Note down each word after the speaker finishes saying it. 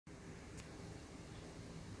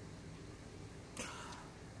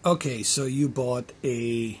Okay, so you bought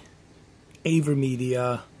a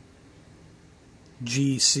AverMedia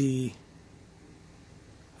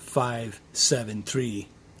GC573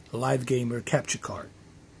 live gamer capture card.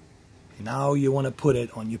 Now you want to put it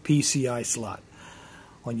on your PCI slot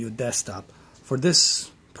on your desktop. For this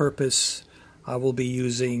purpose, I will be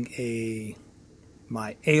using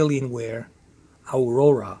my Alienware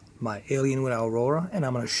Aurora, and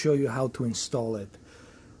I'm going to show you how to install it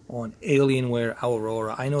on Alienware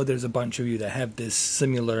Aurora. I know there's a bunch of you that have this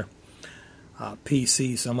similar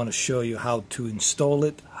PC, so I'm going to show you how to install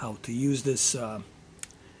it, how to use this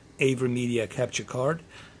AverMedia capture card.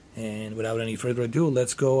 And without any further ado,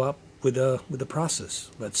 let's go up with the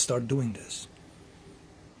process. Let's start doing this.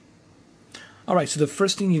 Alright, so the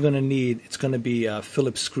first thing you're going to need, it's going to be a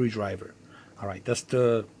Phillips screwdriver. Alright, that's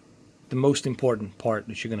the most important part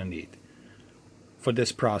that you're going to need for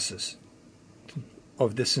this process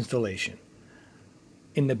of this installation.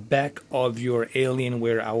 In the back of your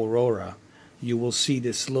Alienware Aurora, you will see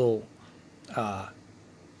this little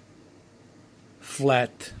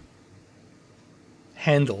flat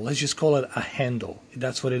handle. Let's just call it a handle.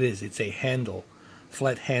 That's what it is. It's a handle,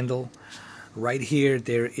 flat handle. Right here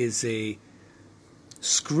there is a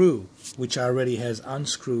screw which already has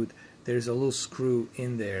unscrewed. There's a little screw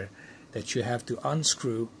in there that you have to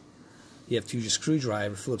unscrew. You have to use a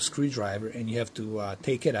screwdriver, Phillips screwdriver, and you have to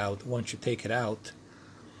take it out. Once you take it out,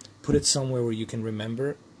 put it somewhere where you can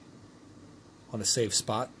remember, on a safe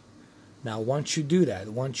spot. Now once you do that,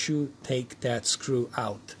 once you take that screw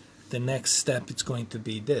out, the next step is going to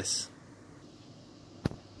be this.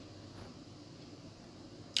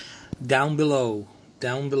 Down below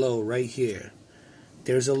right here,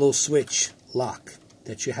 there's a little switch lock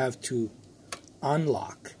that you have to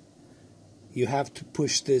unlock. You have to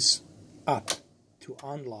push this up to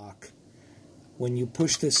unlock. When you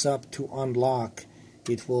push this up to unlock,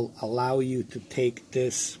 it will allow you to take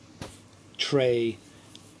this tray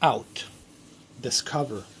out. This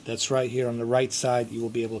cover that's right here on the right side, you will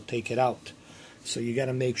be able to take it out. So you got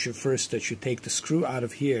to make sure first that you take the screw out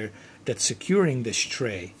of here that's securing this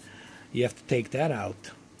tray. You have to take that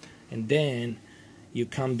out, and then you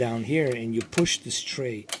come down here and you push this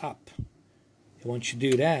tray up. And once you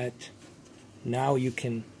do that, now you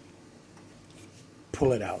can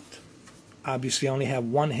pull it out. Obviously I only have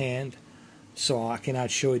one hand, so I cannot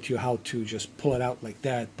show it to you how to just pull it out like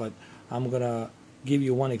that, but I'm gonna give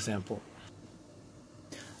you one example.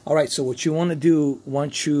 Alright, so what you want to do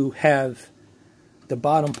once you have the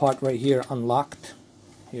bottom part right here unlocked,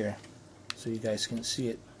 here so you guys can see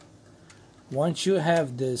it, once you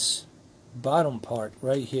have this bottom part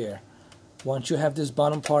right here, once you have this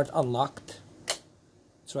bottom part unlocked,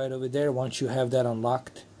 it's right over there. Once you have that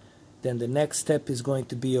unlocked, then the next step is going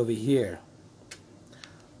to be over here,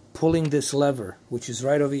 pulling this lever, which is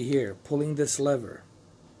right over here, pulling this lever,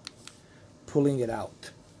 pulling it out.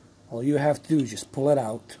 All you have to do is just pull it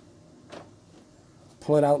out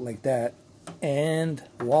like that, and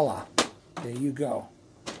voila, there you go.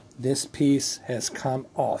 This piece has come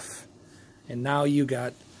off, and now you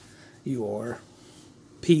got your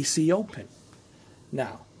PC open.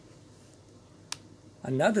 Now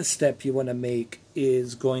another step you want to make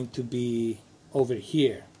is going to be over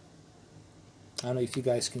here. I don't know if you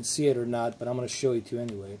guys can see it or not, but I'm going to show it to you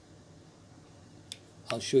anyway.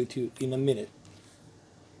 I'll show it to you in a minute.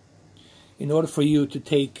 In order for you to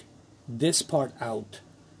take this part out,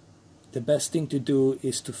 the best thing to do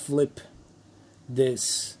is to flip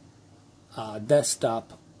this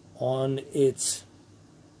desktop on its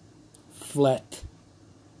flat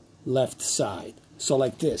left side. So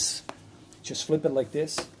like this. Just flip it like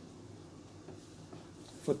this.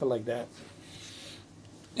 Flip it like that.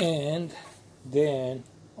 And then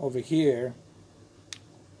over here,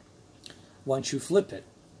 once you flip it,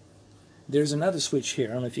 there's another switch here.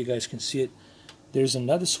 I don't know if you guys can see it. There's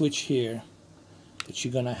another switch here that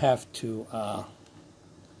you're going to have to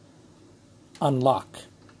unlock.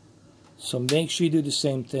 So make sure you do the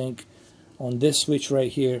same thing on this switch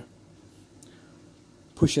right here.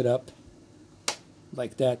 Push it up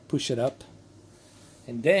like that. Push it up.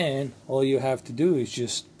 And then all you have to do is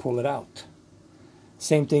just pull it out.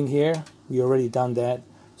 Same thing here. We already done that.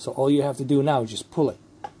 So all you have to do now is just pull it.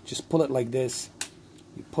 Just pull it like this.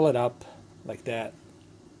 You pull it up like that.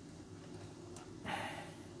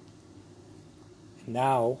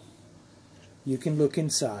 Now you can look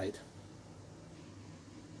inside.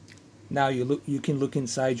 Now you can look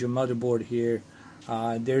inside your motherboard here.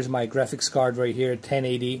 There's my graphics card right here,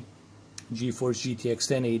 1080, GeForce GTX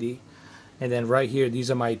 1080. And then right here, these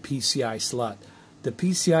are my PCI slot. The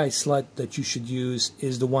PCI slot that you should use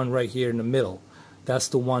is the one right here in the middle. That's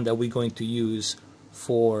the one that we're going to use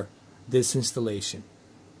for this installation.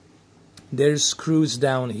 There's screws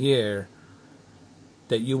down here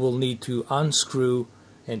that you will need to unscrew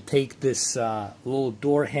and take this little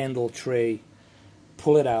door handle tray,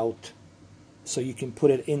 pull it out so you can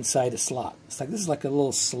put it inside a slot. This is like a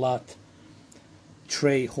little slot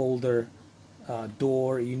tray holder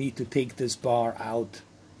door. You need to take this bar out.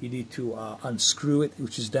 You need to unscrew it,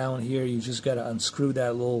 which is down here. You just got to unscrew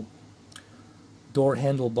that little door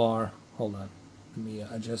handle bar. Hold on, let me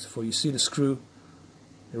adjust it for you. You see the screw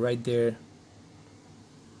right there?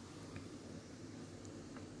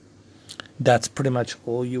 That's pretty much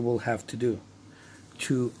all you will have to do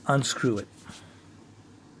to unscrew it.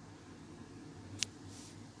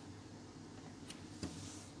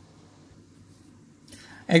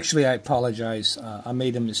 Actually, I apologize. I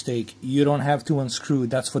made a mistake. You don't have to unscrew.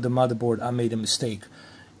 That's for the motherboard. I made a mistake.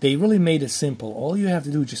 They really made it simple. All you have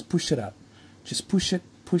to do is just push it up. Just push it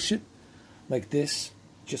like this.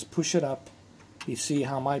 Just push it up. You see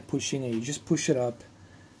how I'm pushing, and you just push it up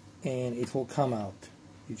and it will come out.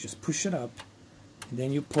 You just push it up and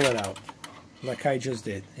then you pull it out like I just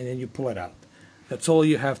did, and then you pull it out. That's all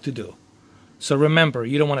you have to do. So remember,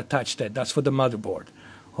 you don't want to touch that. That's for the motherboard.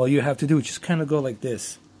 All you have to do is just kind of go like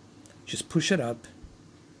this. Just push it up,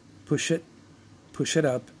 push it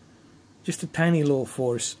up, just a tiny little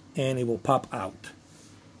force, and it will pop out.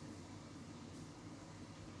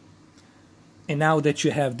 And now that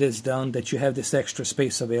you have this done, that you have this extra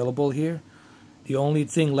space available here, the only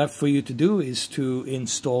thing left for you to do is to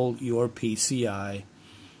install your PCI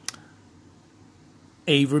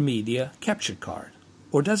AverMedia capture card.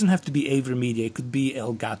 Or it doesn't have to be AverMedia, it could be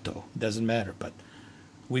Elgato, doesn't matter, but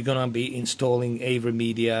we're going to be installing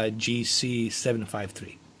AverMedia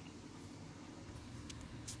GC573.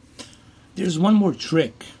 There's one more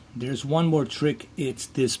trick. It's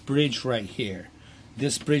this bridge right here.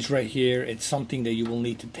 This bridge right here, it's something that you will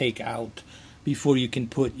need to take out before you can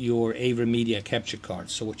put your AverMedia capture card.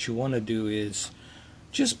 So what you want to do is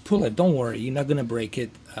just pull it. Don't worry, you're not going to break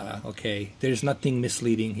it. Okay, there's nothing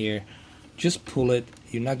misleading here. Just pull it.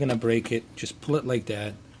 You're not going to break it. Just pull it like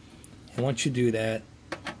that. And once you do that,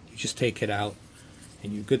 you just take it out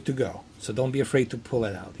and you're good to go. So don't be afraid to pull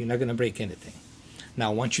it out. You're not going to break anything.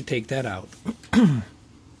 Now once you take that out,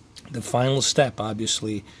 the final step,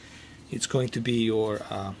 obviously, it's going to be your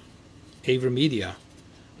AverMedia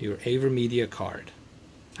card.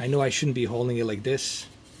 I know I shouldn't be holding it like this.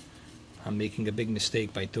 I'm making a big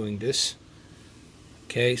mistake by doing this.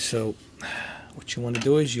 Okay, so what you want to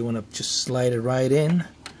do is you want to just slide it right in,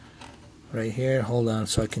 right here. Hold on,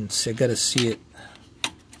 so I can see. I gotta see it.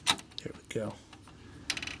 There we go.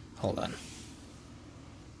 Hold on.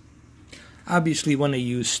 Obviously, you want to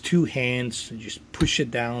use two hands and just push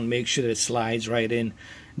it down. Make sure that it slides right in.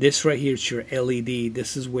 This right here is your LED.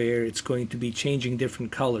 This is where it's going to be changing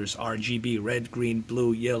different colors: RGB, red, green,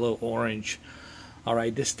 blue, yellow, orange. All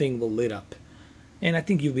right, this thing will lit up, and I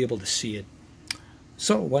think you'll be able to see it.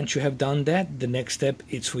 So once you have done that, the next step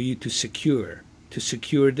is for you to secure. To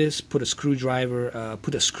secure this, put a screwdriver,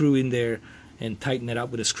 put a screw in there, and tighten it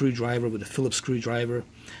up with a screwdriver, with a Phillips screwdriver,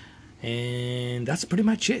 and that's pretty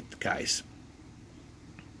much it, guys.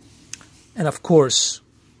 And of course,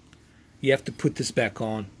 you have to put this back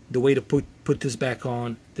on. The way to put this back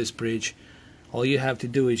on, this bridge, all you have to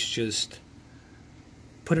do is just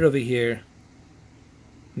put it over here.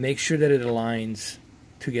 Make sure that it aligns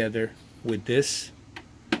together with this,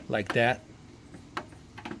 like that.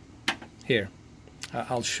 Here,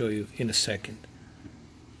 I'll show you in a second.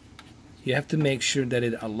 You have to make sure that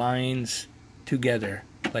it aligns together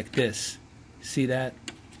like this. See that?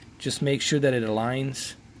 Just make sure that it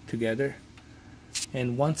aligns together,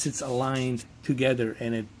 and once it's aligned together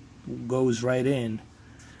and it goes right in,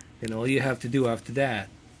 then all you have to do after that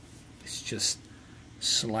is just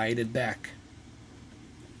slide it back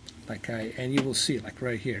and you will see, like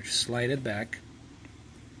right here, just slide it back,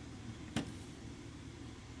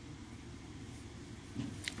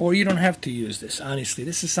 or you don't have to use this. Honestly,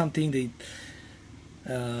 this is something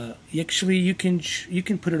that actually you can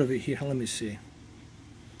put it over here. Let me see.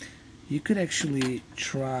 You could actually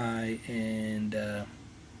try and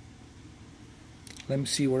let me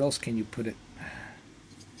see, where else can you put it?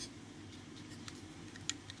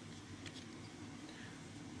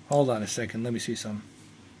 Hold on a second, let me see some.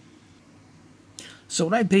 So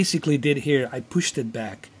what I basically did here, I pushed it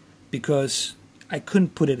back because I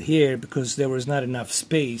couldn't put it here because there was not enough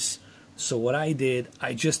space. So what I did,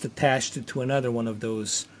 I just attached it to another one of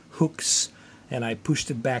those hooks and I pushed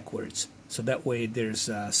it backwards. So that way there's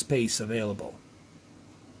space available.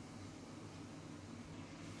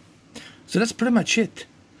 So that's pretty much it.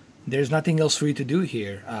 There's nothing else for you to do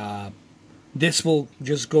here. This will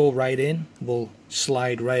just go right in, will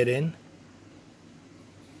slide right in,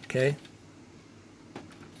 okay,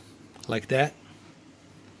 like that.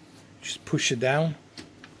 Just push it down.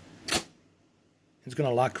 It's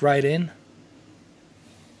gonna lock right in.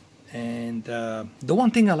 And the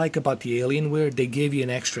one thing I like about the Alienware, they gave you an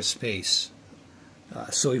extra space.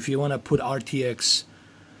 So if you want to put RTX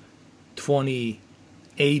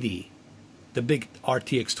 2080, the big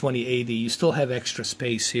RTX 2080, you still have extra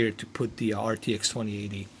space here to put the RTX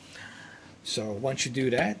 2080. So once you do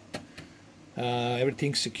that,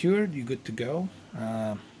 everything's secured, you're good to go.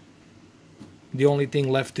 The only thing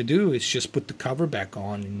left to do is just put the cover back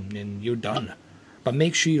on and you're done. But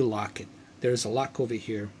make sure you lock it. There's a lock over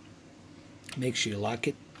here. Make sure you lock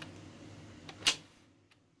it,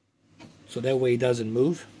 so that way it doesn't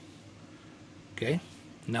move. Okay,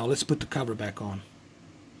 now let's put the cover back on.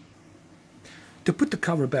 To put the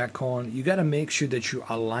cover back on, you got to make sure that you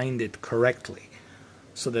aligned it correctly,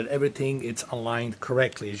 so that everything is aligned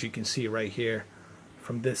correctly. As you can see right here,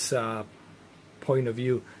 from this point of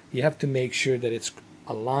view, you have to make sure that it's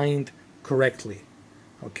aligned correctly.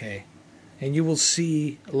 Okay, and you will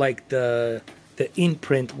see like the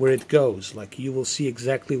imprint where it goes. Like you will see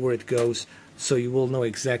exactly where it goes, so you will know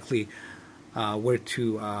exactly where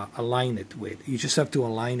to align it with. You just have to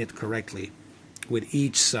align it correctly with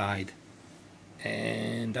each side,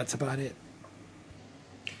 and that's about it.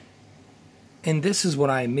 And this is what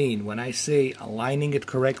I mean when I say aligning it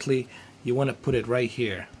correctly. You want to put it right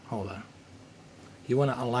here. Hold on. You want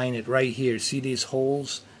to align it right here. See these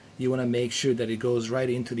holes? You want to make sure that it goes right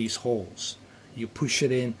into these holes. You push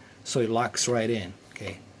it in so it locks right in.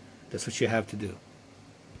 Okay, that's what you have to do.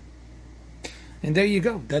 And there you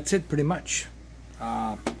go. That's it pretty much.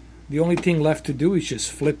 The only thing left to do is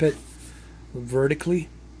just flip it vertically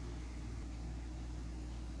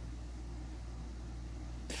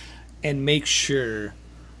and make sure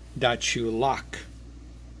that you lock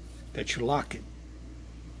it.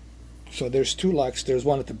 So there's two locks. There's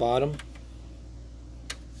one at the bottom,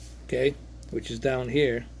 okay, which is down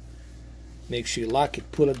here. Make sure you lock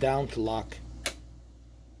it. Pull it down to lock.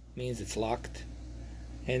 Means it's locked.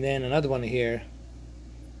 And then another one here.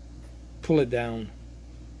 Pull it down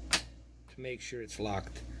to make sure it's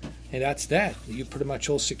locked. And that's that. You're pretty much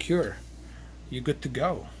all secure. You're good to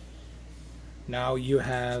go. Now you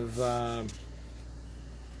have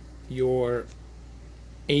your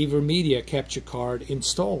AverMedia capture card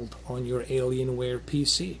installed on your Alienware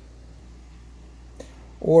PC.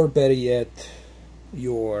 Or better yet,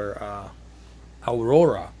 your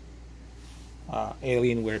Aurora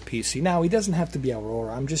Alienware PC. Now it doesn't have to be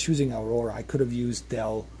Aurora. I'm just using Aurora. I could have used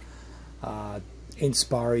Dell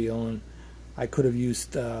Inspiron. I could have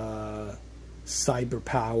used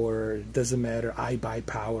CyberPower. Doesn't matter.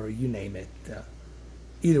 iBuyPower. You name it.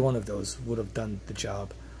 Either one of those would have done the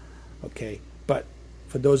job. Okay, but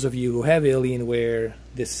for those of you who have Alienware,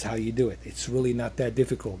 this is how you do it. It's really not that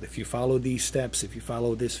difficult. If you follow these steps, if you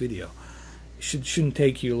follow this video, shouldn't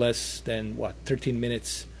take you less than what, 13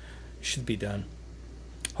 minutes. It should be done.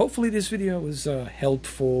 Hopefully this video was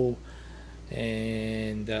helpful,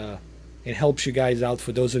 and it helps you guys out.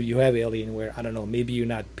 For those of you who have Alienware, I don't know, maybe you're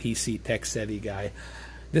not PC tech savvy guy.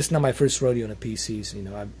 This is not my first rodeo on the PCs. You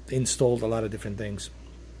know, I've installed a lot of different things.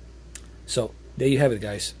 So there you have it,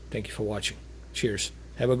 guys. Thank you for watching. Cheers.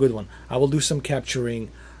 Have a good one. I will do some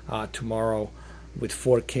capturing tomorrow with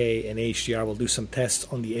 4K and HDR. We'll do some tests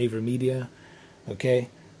on the AverMedia. Okay,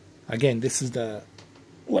 again, this is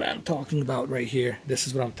what I'm talking about right here. This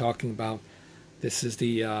is what I'm talking about. This is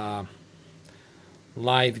the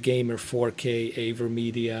Live Gamer 4K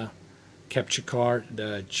AverMedia capture card,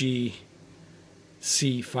 the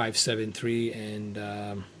GC573, and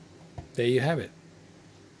there you have it.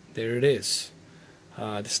 There it is.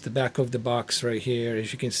 This is the back of the box right here.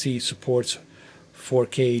 As you can see, it supports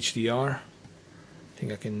 4K HDR. I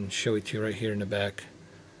think I can show it to you right here in the back.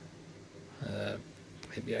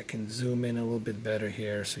 Maybe I can zoom in a little bit better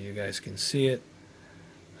here so you guys can see it.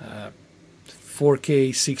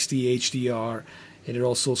 4K 60 HDR, and it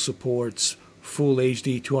also supports full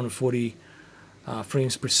HD 240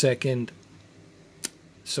 frames per second.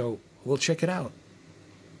 So we'll check it out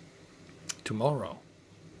tomorrow.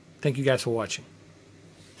 Thank you guys for watching.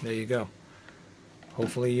 There you go.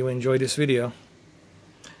 Hopefully you enjoyed this video.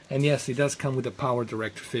 And yes, it does come with a Power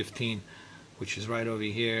Director 15, which is right over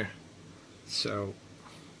here. So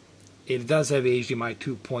it does have HDMI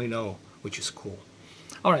 2.0, which is cool.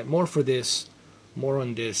 Alright, more for this. More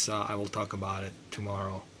on this, I will talk about it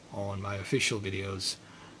tomorrow on my official videos.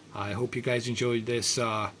 I hope you guys enjoyed this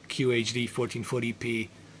QHD 1440p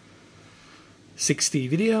 60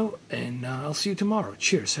 video, and I'll see you tomorrow.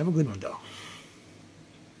 Cheers. Have a good one, though.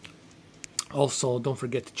 Also, don't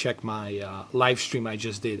forget to check my live stream I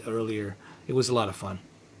just did earlier. It was a lot of fun.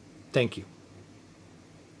 Thank you.